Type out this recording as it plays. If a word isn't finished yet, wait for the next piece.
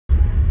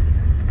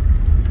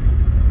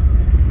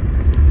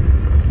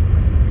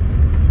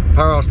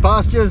Paradise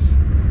Pastures.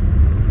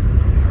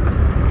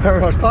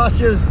 Paradise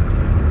Pastures.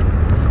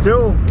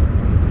 Still.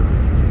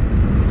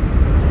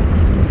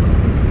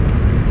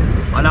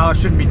 I know I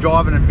shouldn't be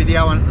driving and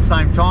videoing at the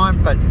same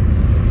time, but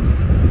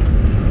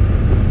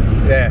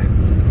yeah.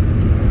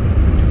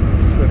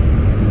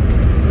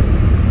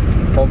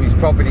 Bobby's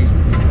Properties.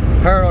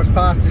 Paradise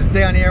Pastures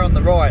down here on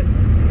the right.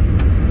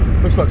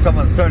 Looks like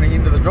someone's turning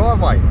into the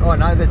driveway. Oh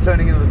no, they're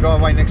turning into the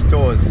driveway next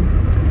doors.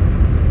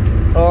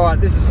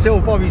 Alright, this is still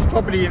Bobby's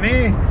property in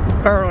here.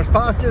 Paradise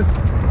Pastures.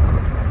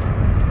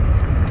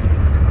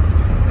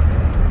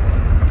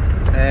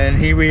 And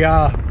here we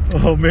are.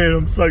 Oh man,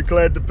 I'm so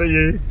glad to be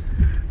here.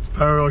 It's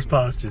Paradise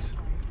Pastures.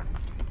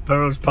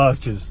 Paradise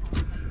Pastures.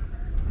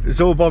 It's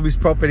all Bobby's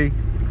property.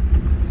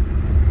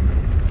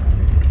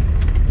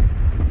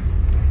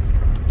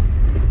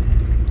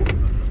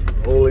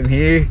 All in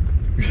here.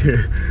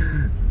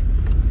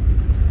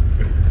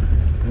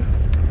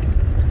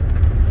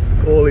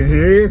 All in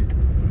here.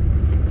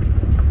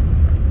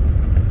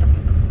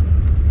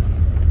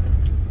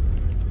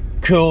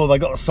 Cool, they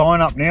got a sign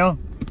up now.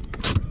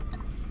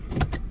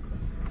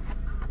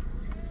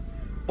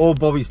 All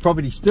Bobby's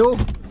property still.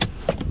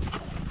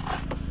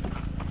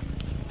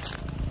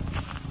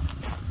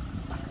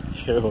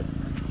 Cool,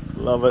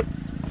 love it.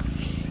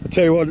 I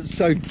tell you what, it's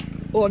so...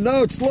 Oh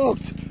no, it's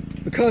locked.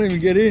 I can't even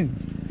get in.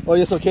 Oh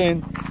yes I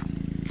can.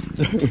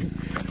 I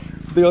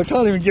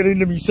can't even get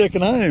into my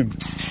second home.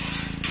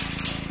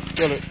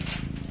 Got it.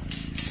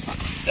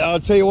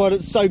 I'll tell you what,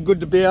 it's so good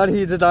to be out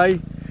here today.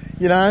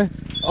 You know,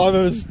 I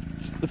was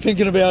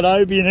thinking about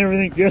Obi and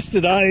everything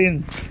yesterday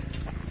and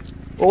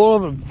all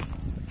of them.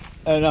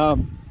 And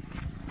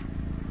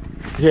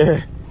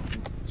yeah,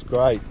 it's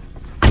great.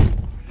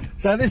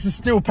 So this is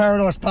still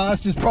Paradise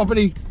Pastures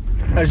property,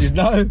 as you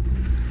know.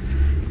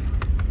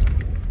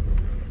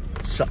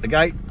 Shut the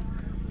gate.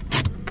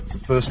 It's the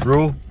first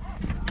rule.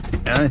 You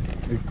know,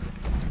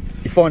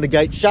 you find a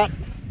gate shut,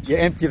 you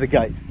empty the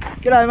gate.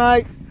 G'day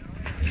mate.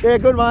 Yeah,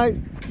 good mate.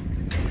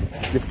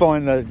 You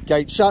find the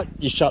gate shut,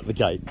 you shut the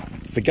gate.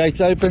 If the gate's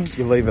open,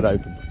 you leave it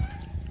open.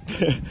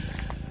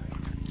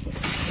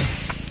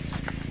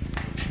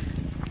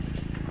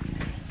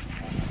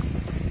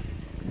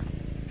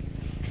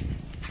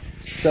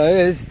 So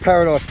here's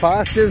Paradise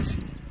Pastures.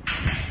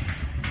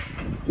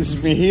 This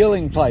is my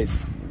healing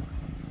place.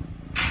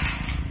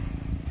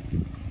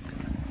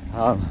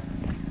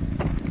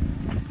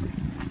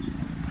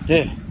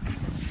 Yeah.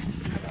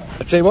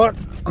 I tell you what,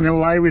 I'm gonna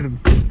lay with them.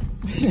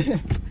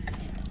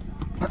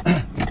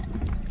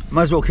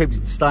 Might as well keep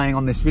staying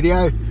on this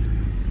video.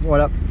 Right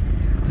up.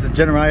 There's a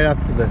generator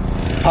for the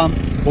pump,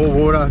 pour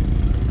water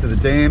to the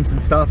dams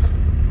and stuff.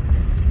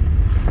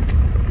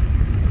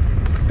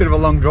 Bit of a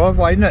long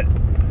driveway, isn't it?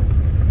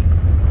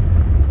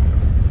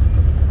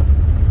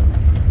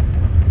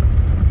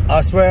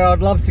 I swear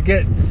I'd love to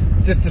get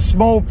just a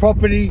small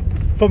property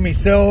for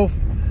myself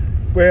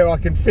where I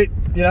can fit,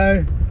 you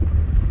know,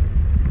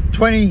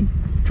 20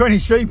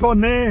 sheep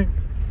on there.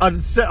 I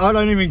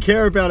don't even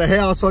care about a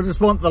house. I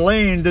just want the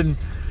land and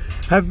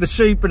have the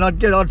sheep, and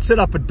I'd set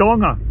up a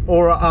donga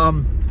or a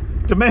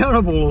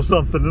demountable or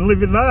something and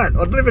live in that.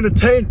 I'd live in a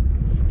tent.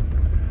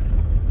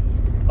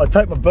 I'd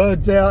take my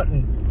birds out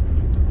and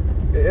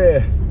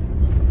yeah,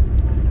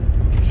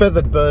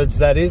 feathered birds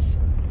that is.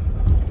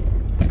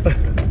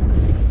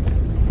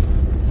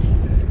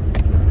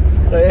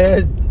 Yeah,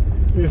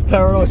 this is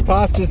Paradise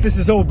Pastures. This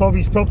is all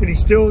Bobby's property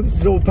still. This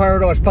is all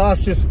Paradise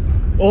Pastures,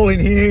 all in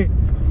here.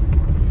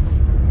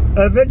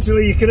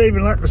 Eventually you could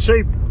even let the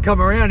sheep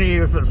come around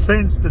here if it's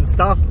fenced and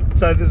stuff.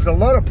 So there's a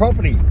lot of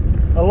property,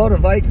 a lot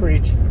of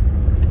acreage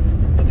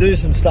to do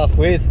some stuff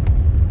with.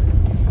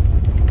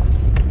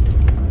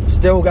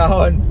 Still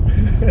going.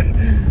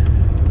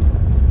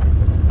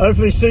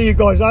 Hopefully see you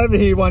guys over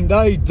here one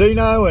day.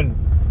 Dino and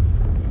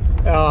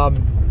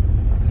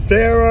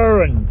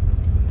Sarah and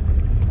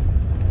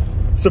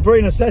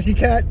Sabrina Sassy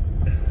Cat.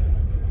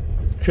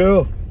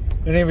 Cool.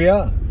 And here we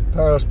are,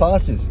 Paradise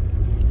Pastures.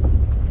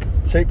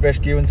 Sheep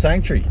rescue and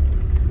sanctuary.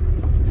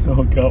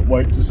 Oh, I can't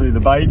wait to see the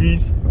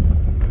babies.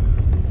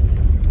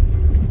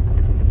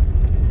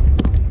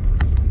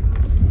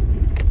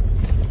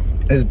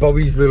 There's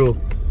Bobby's little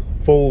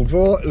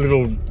four-wheeler.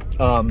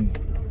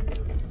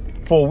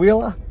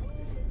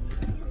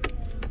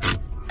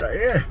 So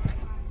yeah,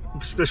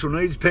 special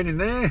needs pen in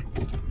there.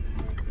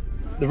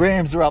 The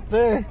rams are up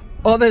there.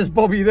 Oh, there's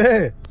Bobby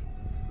there.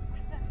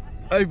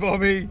 Hey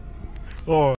Bobby. Oh.